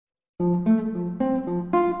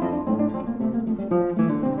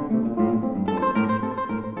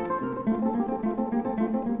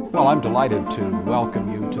I'm delighted to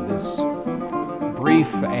welcome you to this brief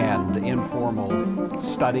and informal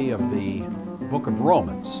study of the book of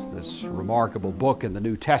Romans, this remarkable book in the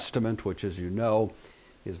New Testament, which, as you know,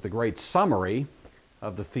 is the great summary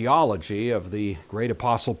of the theology of the great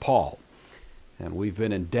Apostle Paul. And we've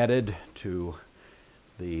been indebted to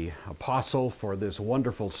the Apostle for this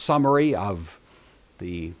wonderful summary of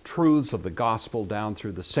the truths of the gospel down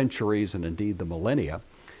through the centuries and indeed the millennia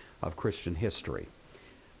of Christian history.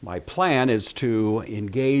 My plan is to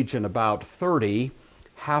engage in about 30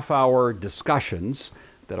 half-hour discussions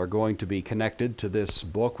that are going to be connected to this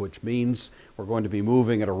book, which means we're going to be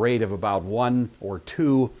moving at a rate of about 1 or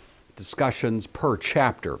 2 discussions per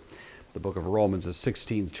chapter. The book of Romans is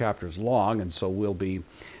 16 chapters long, and so we'll be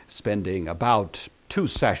spending about 2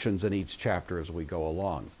 sessions in each chapter as we go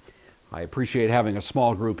along. I appreciate having a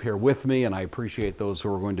small group here with me, and I appreciate those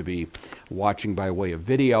who are going to be watching by way of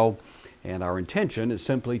video. And our intention is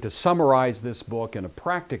simply to summarize this book in a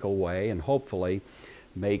practical way and hopefully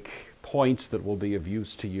make points that will be of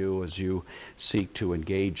use to you as you seek to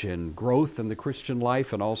engage in growth in the Christian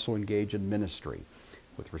life and also engage in ministry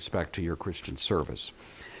with respect to your Christian service.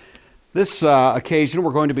 This occasion,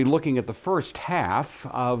 we're going to be looking at the first half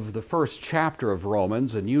of the first chapter of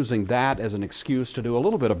Romans and using that as an excuse to do a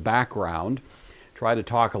little bit of background, try to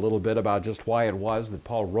talk a little bit about just why it was that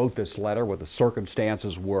Paul wrote this letter, what the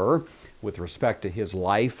circumstances were with respect to his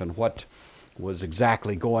life and what was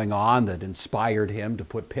exactly going on that inspired him to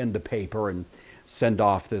put pen to paper and send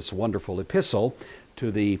off this wonderful epistle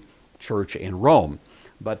to the church in Rome.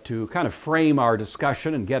 But to kind of frame our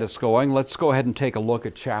discussion and get us going, let's go ahead and take a look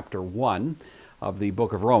at chapter 1 of the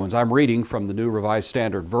book of Romans. I'm reading from the New Revised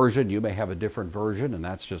Standard Version. You may have a different version, and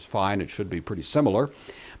that's just fine. It should be pretty similar.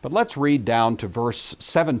 But let's read down to verse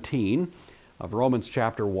 17 of Romans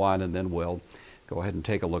chapter 1, and then we'll go ahead and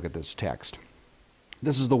take a look at this text.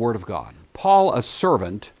 This is the Word of God. Paul, a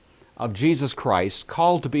servant of Jesus Christ,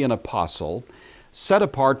 called to be an apostle, set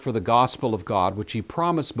apart for the gospel of God, which he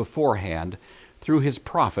promised beforehand through his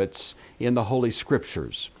prophets in the Holy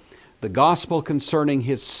Scriptures, the gospel concerning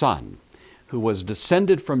his Son, who was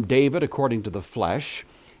descended from David according to the flesh,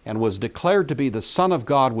 and was declared to be the Son of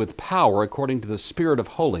God with power according to the Spirit of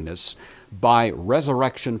holiness by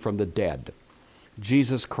resurrection from the dead,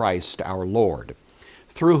 Jesus Christ our Lord,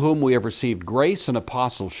 through whom we have received grace and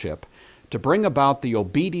apostleship to bring about the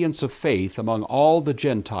obedience of faith among all the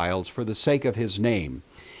Gentiles for the sake of his name,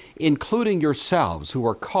 including yourselves who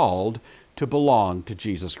are called to belong to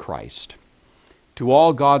Jesus Christ. To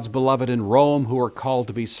all God's beloved in Rome who are called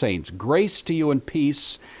to be saints, grace to you and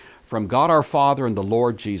peace from God our Father and the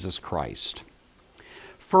Lord Jesus Christ.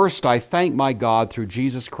 First, I thank my God through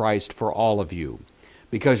Jesus Christ for all of you,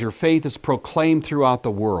 because your faith is proclaimed throughout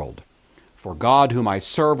the world. For God, whom I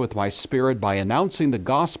serve with my Spirit by announcing the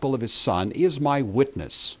gospel of his Son, is my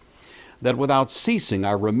witness, that without ceasing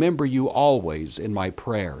I remember you always in my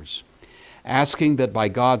prayers, asking that by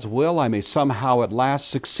God's will I may somehow at last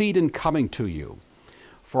succeed in coming to you.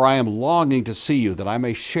 For I am longing to see you, that I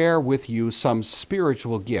may share with you some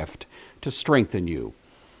spiritual gift to strengthen you,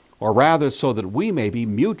 or rather so that we may be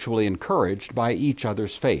mutually encouraged by each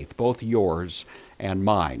other's faith, both yours and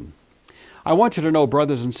mine. I want you to know,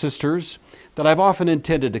 brothers and sisters, that I've often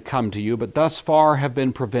intended to come to you, but thus far have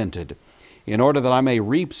been prevented, in order that I may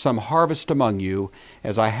reap some harvest among you,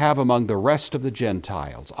 as I have among the rest of the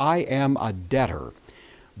Gentiles. I am a debtor,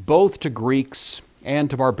 both to Greeks and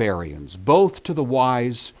to barbarians, both to the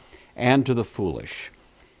wise and to the foolish.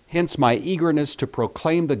 Hence my eagerness to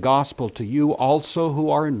proclaim the gospel to you also who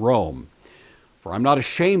are in Rome. For I'm not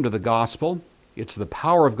ashamed of the gospel. It's the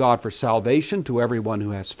power of God for salvation to everyone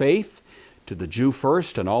who has faith, to the Jew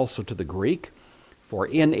first and also to the Greek. For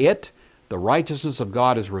in it the righteousness of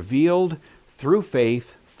God is revealed through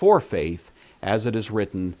faith, for faith, as it is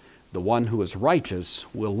written, the one who is righteous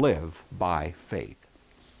will live by faith.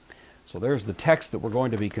 So there's the text that we're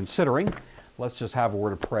going to be considering. Let's just have a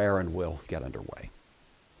word of prayer and we'll get underway.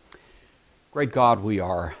 Great God, we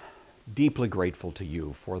are deeply grateful to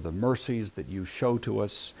you for the mercies that you show to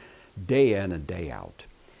us day in and day out.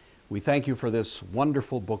 We thank you for this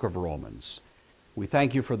wonderful book of Romans. We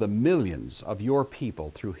thank you for the millions of your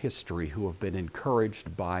people through history who have been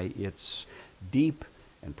encouraged by its deep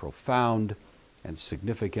and profound and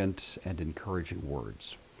significant and encouraging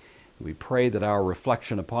words. We pray that our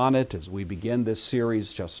reflection upon it as we begin this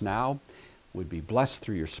series just now would be blessed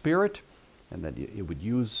through your Spirit, and that you would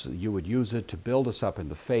use it to build us up in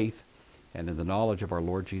the faith and in the knowledge of our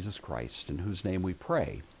Lord Jesus Christ, in whose name we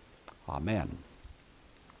pray. Amen.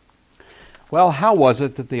 Well, how was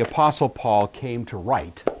it that the Apostle Paul came to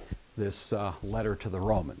write this letter to the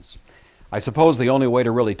Romans? I suppose the only way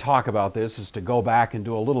to really talk about this is to go back and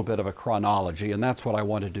do a little bit of a chronology, and that's what I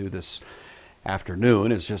want to do this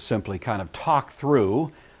afternoon, is just simply kind of talk through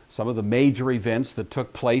some of the major events that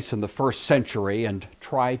took place in the first century and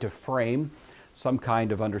try to frame some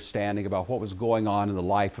kind of understanding about what was going on in the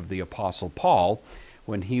life of the Apostle Paul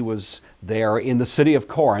when he was there in the city of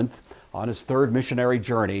Corinth on his third missionary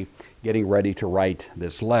journey, getting ready to write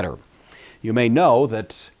this letter. You may know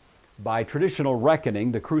that by traditional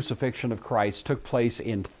reckoning, the crucifixion of Christ took place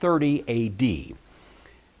in 30 A.D.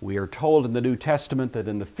 We are told in the New Testament that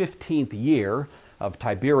in the 15th year of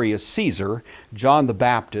Tiberius Caesar, John the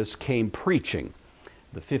Baptist came preaching.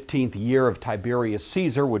 The 15th year of Tiberius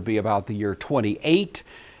Caesar would be about the year 28,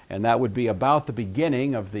 and that would be about the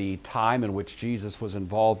beginning of the time in which Jesus was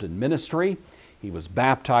involved in ministry. He was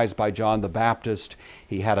baptized by John the Baptist.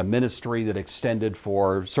 He had a ministry that extended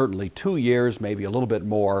for certainly 2 years, maybe a little bit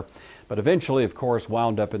more, but eventually, of course,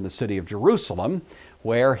 wound up in the city of Jerusalem,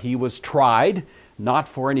 where he was tried, not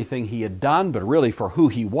for anything he had done, but really for who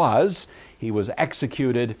he was. He was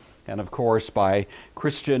executed, and of course, by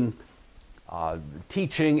Christian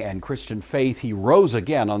teaching and Christian faith, he rose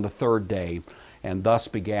again on the third day, and thus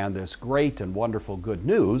began this great and wonderful good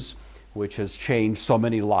news, which has changed so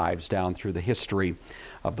many lives down through the history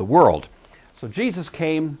of the world. So Jesus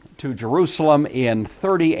came to Jerusalem in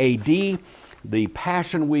 30 A.D. The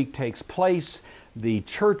Passion Week takes place. The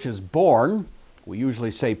church is born. We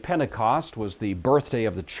usually say Pentecost was the birthday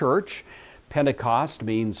of the church. Pentecost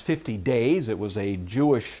means 50 days. It was a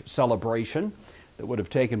Jewish celebration that would have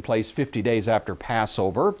taken place 50 days after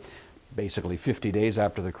Passover, basically 50 days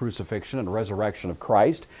after the crucifixion and resurrection of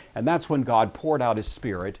Christ. And that's when God poured out His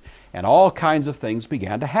Spirit, and all kinds of things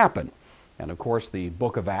began to happen. And of course, the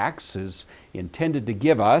book of Acts is intended to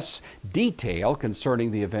give us detail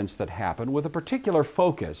concerning the events that happened, with a particular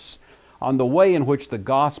focus on the way in which the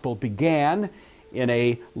gospel began in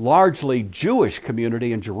a largely Jewish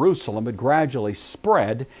community in Jerusalem, but gradually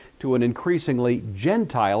spread to an increasingly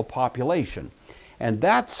Gentile population. And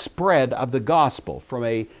that spread of the gospel from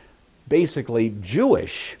a basically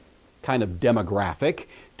Jewish kind of demographic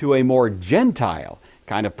to a more Gentile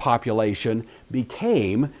kind of population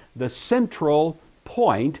became the central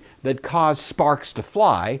point that caused sparks to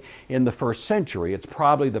fly in the first century. It's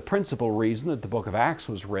probably the principal reason that the book of Acts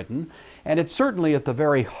was written, and it's certainly at the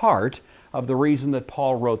very heart of the reason that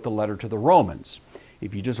Paul wrote the letter to the Romans.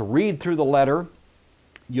 If you just read through the letter,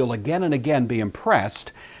 you'll again and again be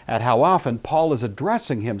impressed at how often Paul is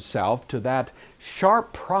addressing himself to that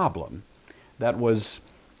sharp problem that was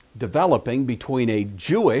developing between a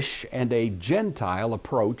Jewish and a Gentile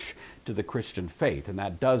approach to the Christian faith. And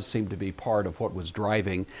that does seem to be part of what was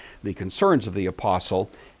driving the concerns of the apostle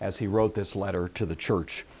as he wrote this letter to the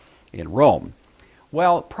church in Rome.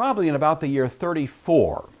 Well, probably in about the year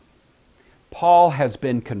 34, Paul has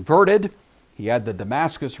been converted. He had the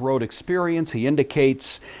Damascus Road experience. He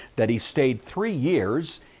indicates that he stayed 3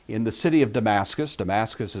 years in the city of Damascus.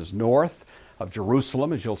 Damascus is north of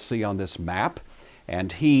Jerusalem, as you'll see on this map.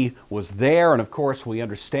 And he was there, and of course we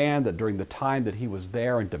understand that during the time that he was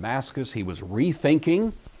there in Damascus, he was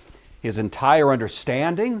rethinking his entire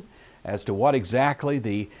understanding as to what exactly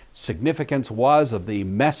the significance was of the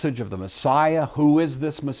message of the Messiah. Who is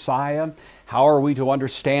this Messiah? How are we to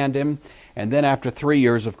understand him? And then after 3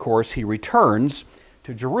 years, of course, he returns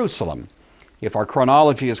to Jerusalem. If our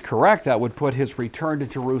chronology is correct, that would put his return to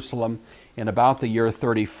Jerusalem in about the year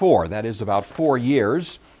 34. That is about 4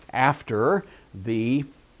 years after the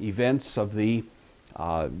events of the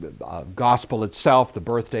gospel itself, the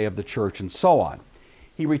birthday of the church, and so on.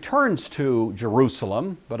 He returns to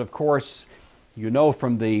Jerusalem, but of course, you know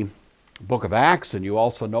from the book of Acts, and you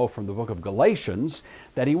also know from the book of Galatians,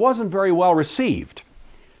 that he wasn't very well received.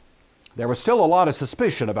 There was still a lot of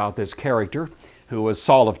suspicion about this character who was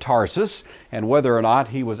Saul of Tarsus, and whether or not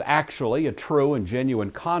he was actually a true and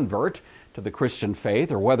genuine convert to the Christian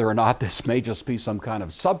faith, or whether or not this may just be some kind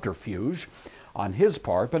of subterfuge on his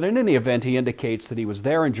part. But in any event, he indicates that he was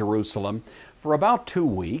there in Jerusalem for about 2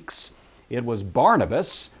 weeks. It was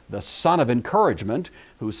Barnabas, the son of encouragement,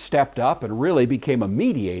 who stepped up and really became a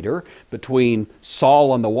mediator between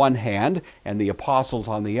Saul on the one hand and the apostles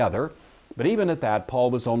on the other. But even at that,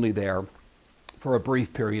 Paul was only there for a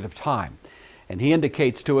brief period of time. And he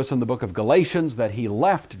indicates to us in the book of Galatians that he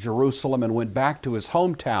left Jerusalem and went back to his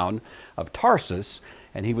hometown of Tarsus,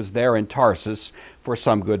 and he was there in Tarsus for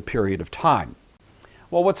some good period of time.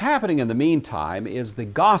 Well, what's happening in the meantime is the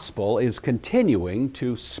gospel is continuing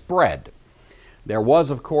to spread. There was,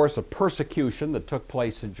 of course, a persecution that took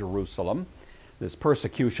place in Jerusalem. This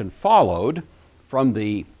persecution followed from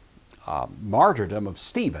the martyrdom of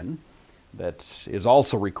Stephen. that is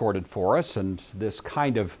also recorded for us, and this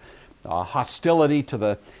kind of hostility to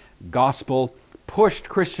the gospel pushed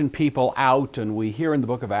Christian people out, and we hear in the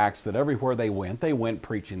book of Acts that everywhere they went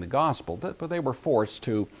preaching the gospel, but they were forced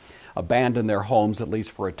to abandon their homes, at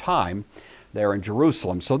least for a time, there in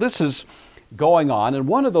Jerusalem. So this is going on, and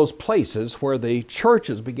one of those places where the church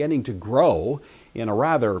is beginning to grow in a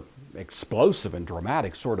rather explosive and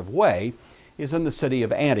dramatic sort of way is in the city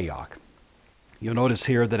of Antioch. You'll notice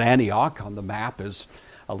here that Antioch on the map is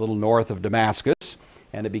a little north of Damascus,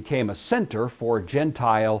 and it became a center for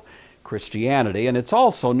Gentile Christianity. And it's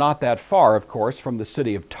also not that far, of course, from the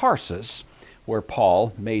city of Tarsus, where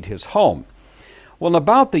Paul made his home. Well, in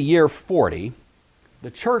about the year 40,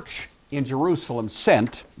 the church in Jerusalem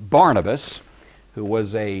sent Barnabas, who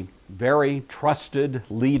was a very trusted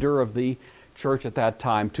leader of the church at that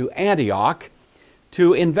time, to Antioch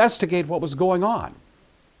to investigate what was going on.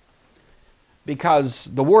 Because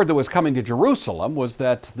the word that was coming to Jerusalem was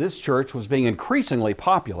that this church was being increasingly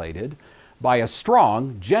populated by a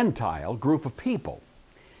strong Gentile group of people.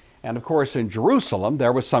 And of course, in Jerusalem,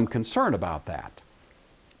 there was some concern about that.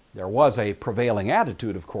 There was a prevailing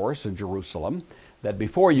attitude, of course, in Jerusalem, that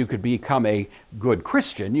before you could become a good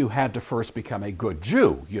Christian, you had to first become a good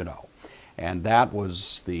Jew, you know. And that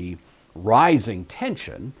was the rising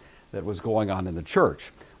tension that was going on in the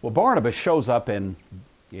church. Well, Barnabas shows up in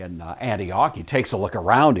Antioch. He takes a look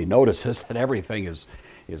around. He notices that everything is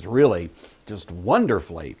really just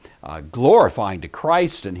wonderfully glorifying to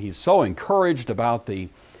Christ, and he's so encouraged about the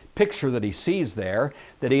picture that he sees there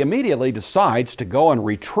that he immediately decides to go and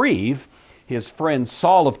retrieve his friend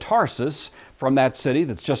Saul of Tarsus from that city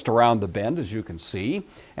that's just around the bend, as you can see,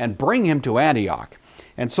 and bring him to Antioch.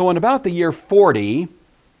 And so in about the year 40,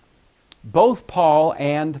 both Paul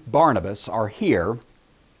and Barnabas are here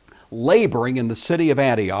laboring in the city of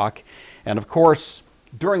Antioch. And of course,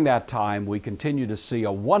 during that time, we continue to see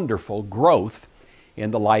a wonderful growth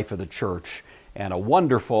in the life of the church and a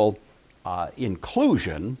wonderful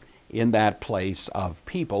inclusion in that place of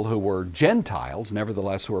people who were Gentiles,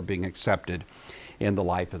 nevertheless, who are being accepted in the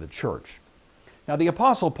life of the church. Now, the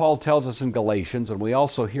Apostle Paul tells us in Galatians, and we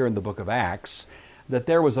also hear in the book of Acts, that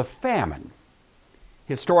there was a famine.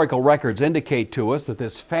 Historical records indicate to us that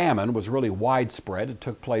this famine was really widespread. It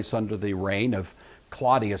took place under the reign of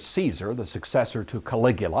Claudius Caesar, the successor to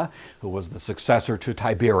Caligula, who was the successor to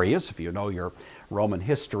Tiberius, if you know your Roman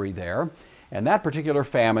history there. And that particular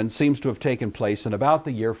famine seems to have taken place in about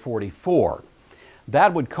the year 44.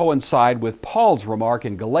 That would coincide with Paul's remark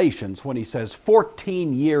in Galatians when he says,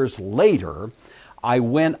 14 years later, I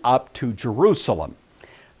went up to Jerusalem.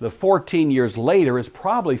 The 14 years later is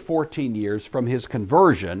probably 14 years from his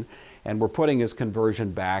conversion, and we're putting his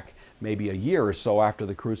conversion back maybe a year or so after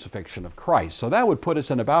the crucifixion of Christ. So that would put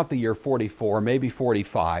us in about the year 44, maybe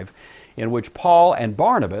 45, in which Paul and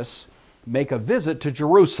Barnabas make a visit to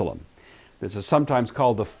Jerusalem. This is sometimes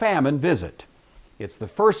called the famine visit. It's the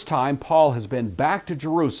first time Paul has been back to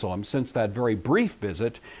Jerusalem since that very brief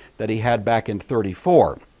visit that he had back in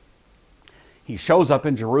 34. He shows up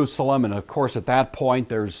in Jerusalem, and of course at that point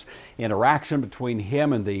there's interaction between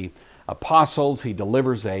him and the apostles. He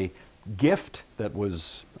delivers a gift that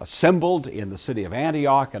was assembled in the city of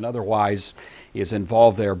Antioch and otherwise is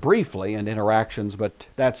involved there briefly in interactions, but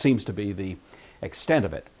that seems to be the extent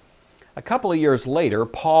of it. A couple of years later,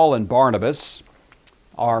 Paul and Barnabas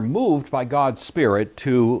are moved by God's Spirit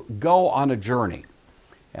to go on a journey.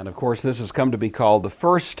 And of course, this has come to be called the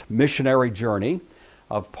first missionary journey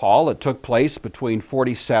of Paul. It took place between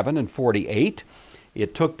 47 and 48.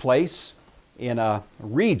 It took place in a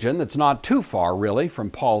region that's not too far, really, from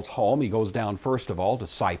Paul's home. He goes down, first of all, to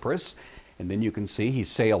Cyprus, and then you can see he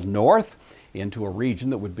sailed north into a region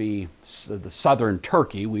that would be the southern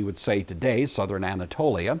Turkey, we would say today, southern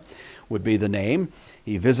Anatolia would be the name.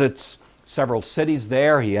 He visits several cities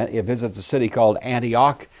there. He visits a city called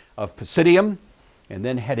Antioch of Pisidium, and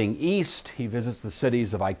then heading east, he visits the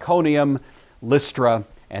cities of Iconium, Lystra,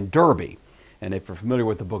 and Derbe. And if you're familiar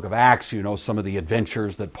with the book of Acts, you know some of the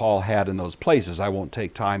adventures that Paul had in those places. I won't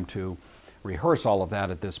take time to rehearse all of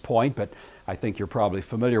that at this point, but I think you're probably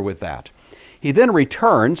familiar with that. He then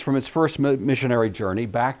returns from his first missionary journey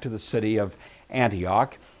back to the city of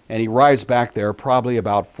Antioch, and he arrives back there probably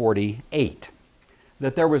about 48.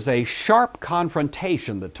 That there was a sharp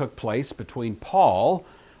confrontation that took place between Paul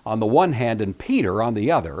on the one hand and Peter on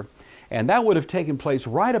the other, and that would have taken place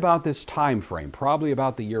right about this time frame, probably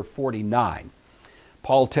about the year 49.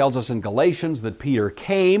 Paul tells us in Galatians that Peter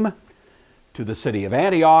came to the city of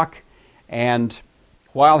Antioch, and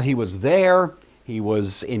while he was there, he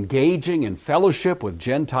was engaging in fellowship with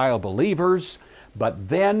Gentile believers, but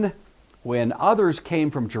then when others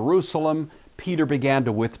came from Jerusalem, Peter began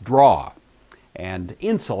to withdraw and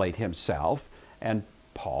insulate himself, and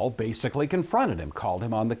Paul basically confronted him, called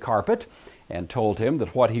him on the carpet, and told him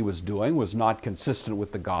that what he was doing was not consistent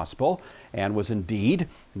with the gospel and was indeed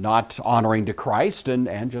not honoring to Christ,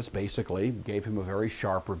 and just basically gave him a very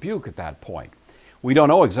sharp rebuke at that point. We don't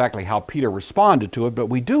know exactly how Peter responded to it, but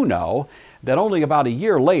we do know that only about a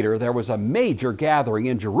year later there was a major gathering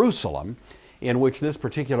in Jerusalem in which this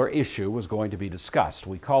particular issue was going to be discussed.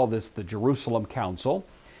 We call this the Jerusalem Council.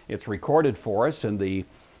 It's recorded for us in the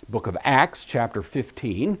book of Acts, chapter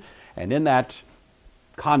 15, and in that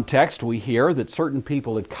context we hear that certain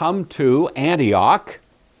people had come to Antioch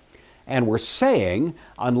and were saying,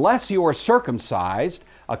 unless you are circumcised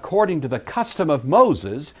according to the custom of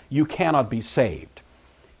Moses, you cannot be saved.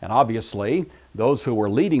 And obviously, those who were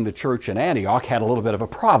leading the church in Antioch had a little bit of a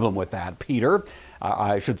problem with that. Peter,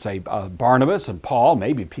 Barnabas and Paul,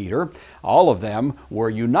 maybe Peter, all of them were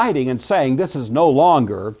uniting and saying this is no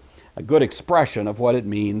longer a good expression of what it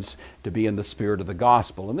means to be in the spirit of the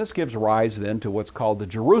gospel. And this gives rise then to what's called the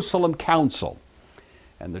Jerusalem Council.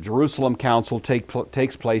 And the Jerusalem Council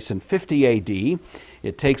takes place in 50 A.D.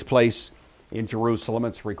 It takes place in Jerusalem.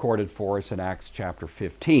 It's recorded for us in Acts chapter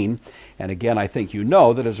 15. And again, I think you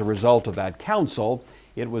know that as a result of that council,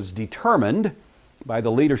 it was determined by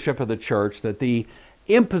the leadership of the church that the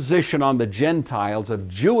imposition on the Gentiles of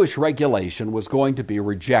Jewish regulation was going to be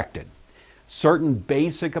rejected. Certain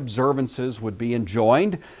basic observances would be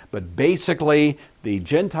enjoined, but basically the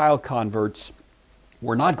Gentile converts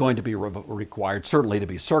were not going to be required, certainly to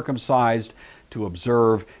be circumcised, to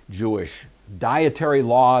observe Jewish dietary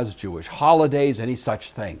laws, Jewish holidays, any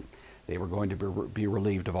such thing. They were going to be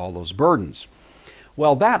relieved of all those burdens.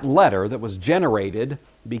 Well, that letter that was generated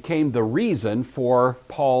became the reason for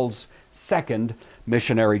Paul's second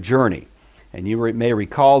missionary journey. And you may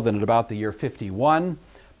recall that at about the year 51,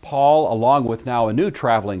 Paul, along with now a new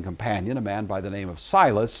traveling companion, a man by the name of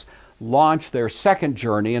Silas, launched their second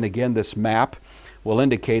journey. And again, this map will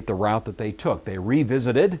indicate the route that they took. They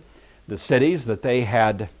revisited the cities that they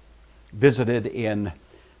had visited in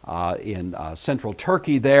central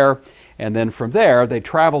Turkey there, and then from there they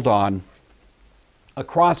traveled on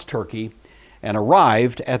across Turkey and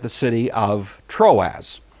arrived at the city of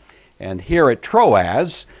Troas. And here at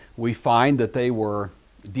Troas we find that they were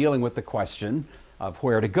dealing with the question of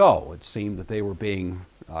where to go. It seemed that they were being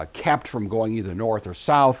kept from going either north or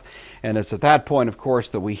south, and it's at that point, of course,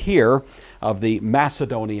 that we hear of the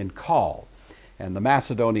Macedonian call. And the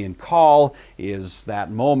Macedonian call is that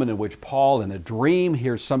moment in which Paul, in a dream,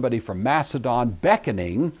 hears somebody from Macedon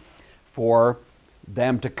beckoning for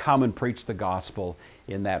them to come and preach the gospel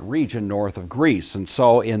in that region north of Greece. And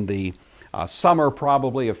so in the summer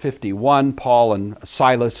probably of 51, Paul and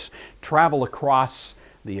Silas travel across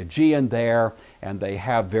the Aegean there, and they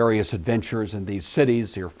have various adventures in these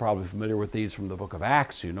cities. You're probably familiar with these from the book of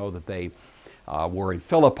Acts. You know that they were in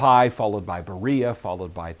Philippi, followed by Berea,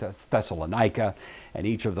 followed by Thessalonica, and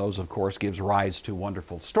each of those, of course, gives rise to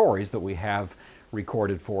wonderful stories that we have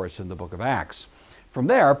recorded for us in the book of Acts. From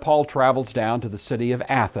there, Paul travels down to the city of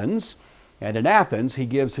Athens, and in Athens he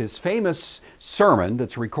gives his famous sermon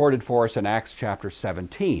that's recorded for us in Acts chapter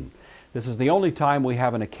 17. This is the only time we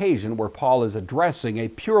have an occasion where Paul is addressing a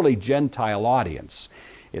purely Gentile audience.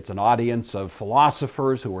 It's an audience of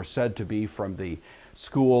philosophers who are said to be from the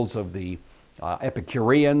schools of the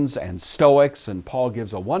Epicureans and Stoics, and Paul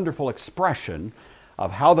gives a wonderful expression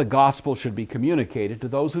of how the gospel should be communicated to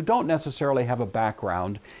those who don't necessarily have a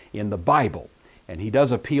background in the Bible. And he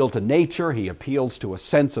does appeal to nature, he appeals to a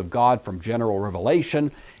sense of God from general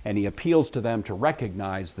revelation, and he appeals to them to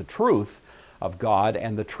recognize the truth of God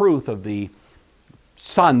and the truth of the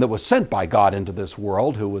Son that was sent by God into this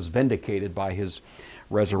world, who was vindicated by his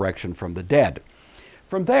resurrection from the dead.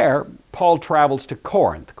 From there, Paul travels to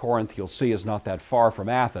Corinth. Corinth, you'll see, is not that far from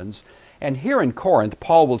Athens. And here in Corinth,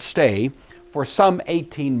 Paul will stay for some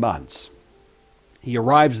 18 months. He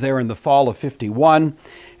arrives there in the fall of 51,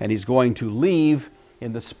 and he's going to leave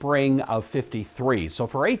in the spring of 53. So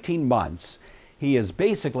for 18 months, he is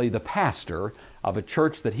basically the pastor of a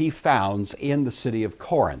church that he founds in the city of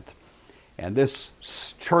Corinth. And this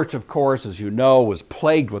church, of course, as you know, was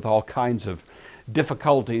plagued with all kinds of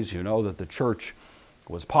difficulties. You know that the church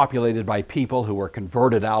was populated by people who were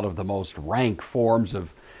converted out of the most rank forms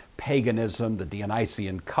of paganism, the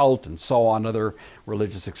Dionysian cult, and so on. Other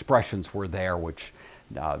religious expressions were there, which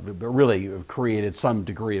really created some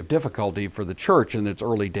degree of difficulty for the church in its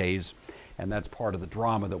early days, and that's part of the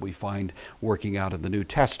drama that we find working out in the New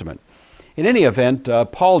Testament. In any event,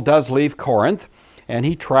 Paul does leave Corinth, and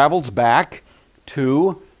he travels back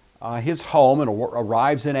to his home and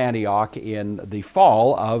arrives in Antioch in the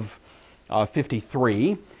fall of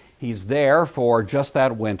 53. He's there for just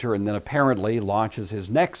that winter and then apparently launches his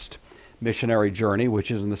next missionary journey,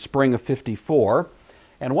 which is in the spring of 54,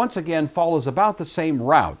 and once again follows about the same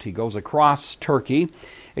route. He goes across Turkey,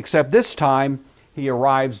 except this time he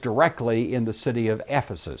arrives directly in the city of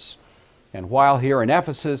Ephesus. And while here in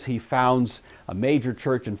Ephesus, he founds a major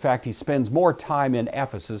church. In fact, he spends more time in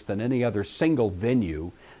Ephesus than any other single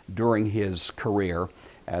venue during his career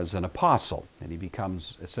as an apostle, and he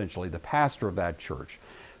becomes essentially the pastor of that church.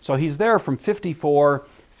 So he's there from 54,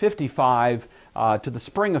 55 to the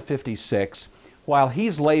spring of 56. While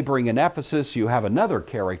he's laboring in Ephesus, you have another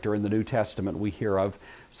character in the New Testament we hear of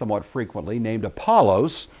somewhat frequently named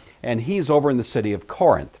Apollos, and he's over in the city of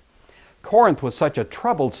Corinth. Corinth was such a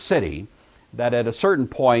troubled city that at a certain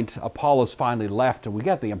point Apollos finally left, and we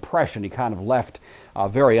get the impression he kind of left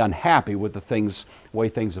very unhappy with the way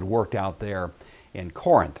things had worked out there in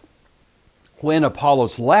Corinth. When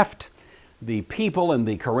Apollos left, the people in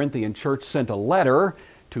the Corinthian church sent a letter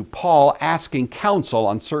to Paul asking counsel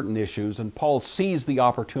on certain issues, and Paul seized the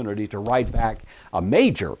opportunity to write back a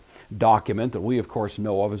major document that we of course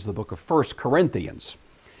know of as the book of 1 Corinthians.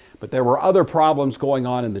 But there were other problems going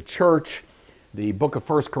on in the church. The book of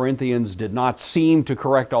 1 Corinthians did not seem to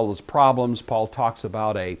correct all those problems. Paul talks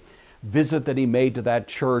about a visit that he made to that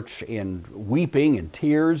church in weeping and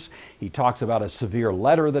tears. He talks about a severe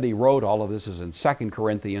letter that he wrote. All of this is in 2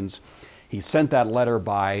 Corinthians. He sent that letter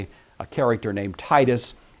by a character named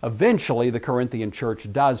Titus. Eventually, the Corinthian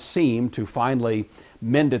church does seem to finally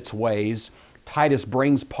mend its ways. Titus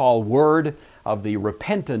brings Paul word of the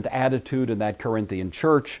repentant attitude in that Corinthian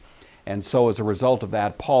church. And so as a result of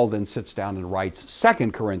that, Paul then sits down and writes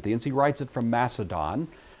 2 Corinthians. He writes it from Macedon,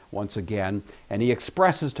 once again, and he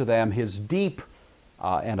expresses to them his deep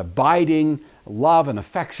and abiding love and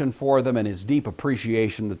affection for them and his deep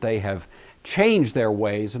appreciation that they have changed their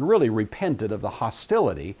ways and really repented of the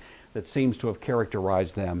hostility that seems to have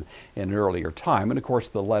characterized them in an earlier time. And of course,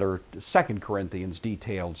 the letter to 2 Corinthians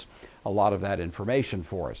details a lot of that information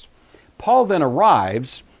for us. Paul then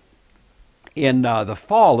arrives in the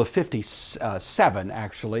fall of 57,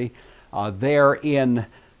 actually, there in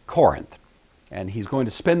Corinth. And he's going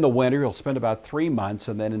to spend the winter. He'll spend about 3 months,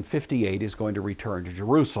 and then in 58 he's going to return to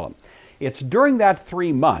Jerusalem. It's during that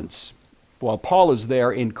 3 months, while Paul is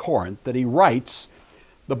there in Corinth, that he writes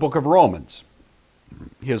the book of Romans.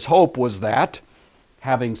 His hope was that,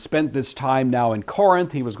 having spent this time now in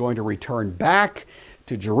Corinth, he was going to return back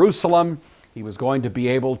to Jerusalem. He was going to be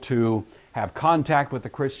able to have contact with the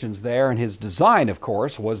Christians there, and his design, of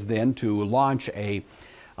course, was then to launch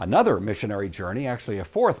another missionary journey, actually a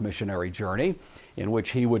fourth missionary journey, in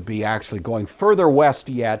which he would be actually going further west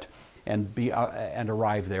yet and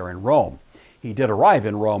arrive there in Rome. He did arrive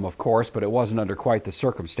in Rome, of course, but it wasn't under quite the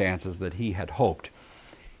circumstances that he had hoped.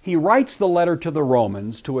 He writes the letter to the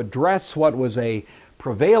Romans to address what was a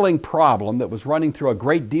prevailing problem that was running through a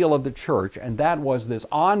great deal of the church, and that was this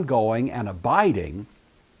ongoing and abiding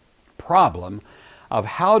problem of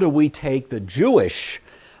how do we take the Jewish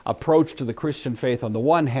approach to the Christian faith on the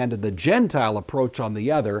one hand and the Gentile approach on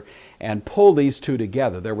the other and pull these two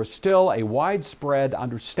together. There was still a widespread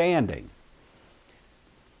understanding,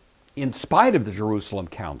 in spite of the Jerusalem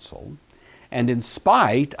Council and in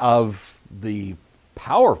spite of the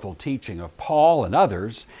powerful teaching of Paul and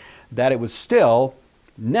others, that it was still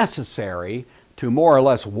necessary to more or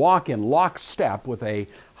less walk in lockstep with a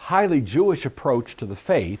highly Jewish approach to the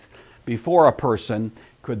faith before a person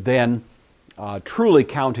could then truly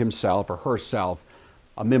count himself or herself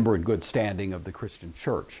a member in good standing of the Christian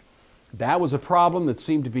church. That was a problem that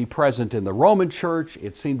seemed to be present in the Roman church.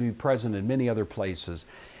 It seemed to be present in many other places.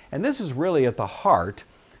 And this is really at the heart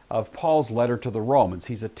of Paul's letter to the Romans.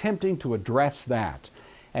 He's attempting to address that.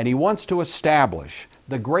 And he wants to establish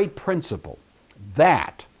the great principle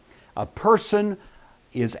that a person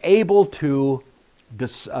is able to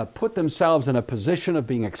put themselves in a position of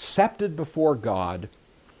being accepted before God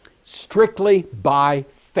strictly by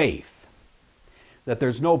faith. That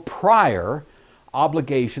there's no prior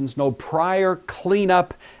obligations, no prior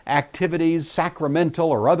cleanup activities, sacramental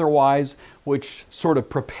or otherwise, which sort of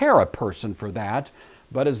prepare a person for that.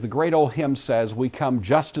 But as the great old hymn says, we come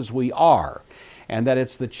just as we are. And that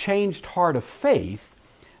it's the changed heart of faith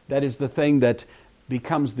that is the thing that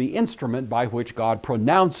becomes the instrument by which God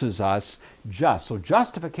pronounces us just. So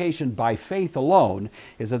justification by faith alone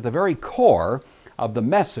is at the very core of the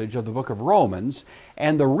message of the book of Romans.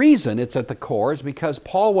 And the reason it's at the core is because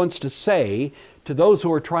Paul wants to say to those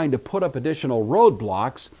who are trying to put up additional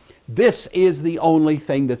roadblocks, this is the only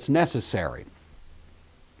thing that's necessary.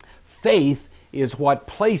 Faith is what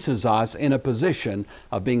places us in a position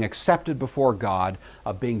of being accepted before God,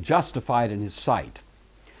 of being justified in His sight.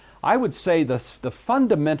 I would say the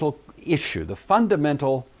fundamental issue, the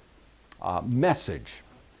fundamental message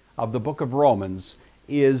of the book of Romans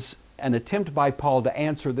is an attempt by Paul to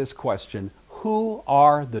answer this question: who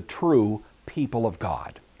are the true people of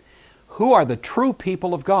God? Who are the true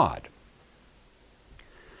people of God?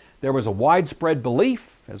 There was a widespread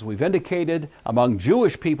belief, as we've indicated, among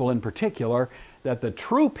Jewish people in particular, that the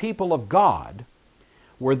true people of God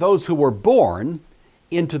were those who were born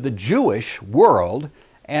into the Jewish world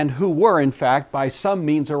and who were, in fact, by some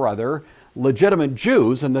means or other, legitimate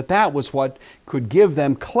Jews, and that was what could give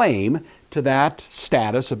them claim to that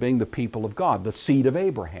status of being the people of God, the seed of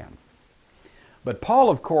Abraham. But Paul,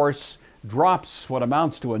 of course, drops what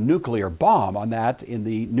amounts to a nuclear bomb on that in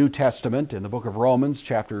the New Testament, in the book of Romans,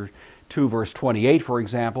 chapter 2, verse 28, for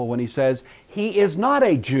example, when he says, "He is not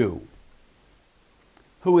a Jew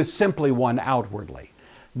who is simply one outwardly,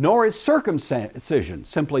 nor is circumcision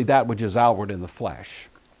simply that which is outward in the flesh."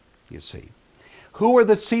 You see. Who are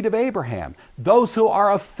the seed of Abraham? Those who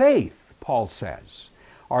are of faith, Paul says,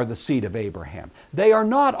 are the seed of Abraham. They are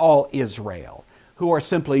not all Israel, who are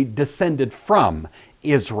simply descended from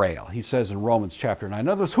Israel, he says in Romans chapter 9. In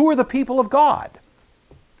other words, who are the people of God?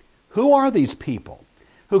 Who are these people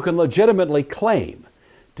who can legitimately claim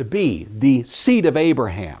to be the seed of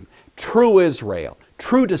Abraham, true Israel,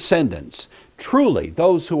 true descendants, truly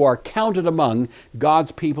those who are counted among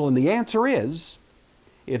God's people? And the answer is,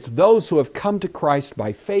 it's those who have come to Christ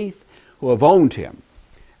by faith, who have owned Him.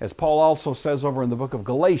 As Paul also says over in the book of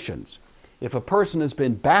Galatians, if a person has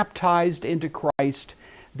been baptized into Christ,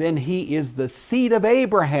 then he is the seed of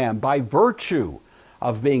Abraham by virtue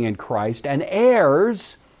of being in Christ, and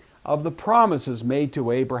heirs of the promises made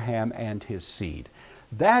to Abraham and his seed.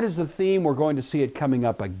 That is the theme. We're going to see it coming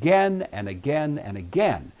up again and again and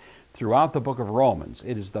again throughout the book of Romans.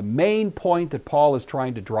 It is the main point that Paul is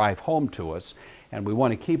trying to drive home to us, and we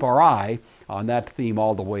want to keep our eye on that theme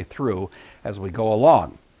all the way through as we go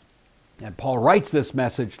along. And Paul writes this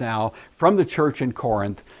message now from the church in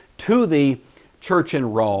Corinth to the church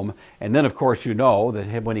in Rome. And then, of course, you know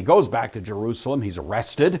that when he goes back to Jerusalem, he's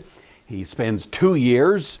arrested. He spends 2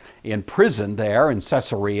 years in prison there in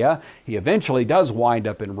Caesarea. He eventually does wind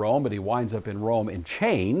up in Rome, but he winds up in Rome in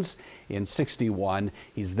chains in 61.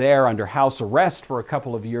 He's there under house arrest for a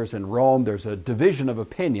couple of years in Rome. There's a division of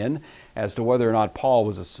opinion as to whether or not Paul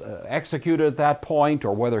was executed at that point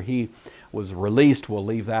or whether he was released. We'll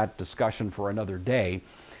leave that discussion for another day.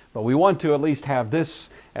 But we want to at least have this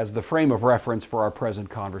as the frame of reference for our present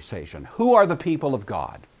conversation. Who are the people of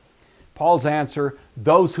God? Paul's answer,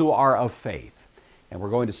 those who are of faith. And we're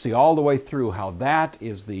going to see all the way through how that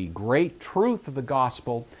is the great truth of the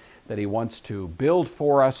gospel that he wants to build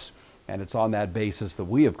for us. And it's on that basis that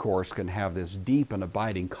we, of course, can have this deep and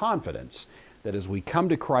abiding confidence that as we come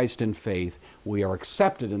to Christ in faith, we are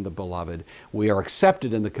accepted in the beloved, we are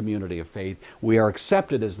accepted in the community of faith, we are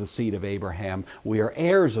accepted as the seed of Abraham, we are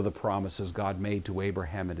heirs of the promises God made to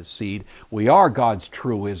Abraham and his seed, we are God's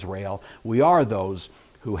true Israel, we are those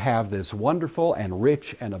who have this wonderful and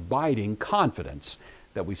rich and abiding confidence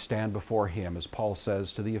that we stand before Him, as Paul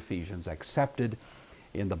says to the Ephesians, accepted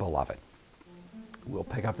in the beloved. We'll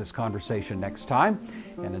pick up this conversation next time,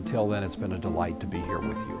 and until then, it's been a delight to be here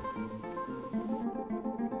with you.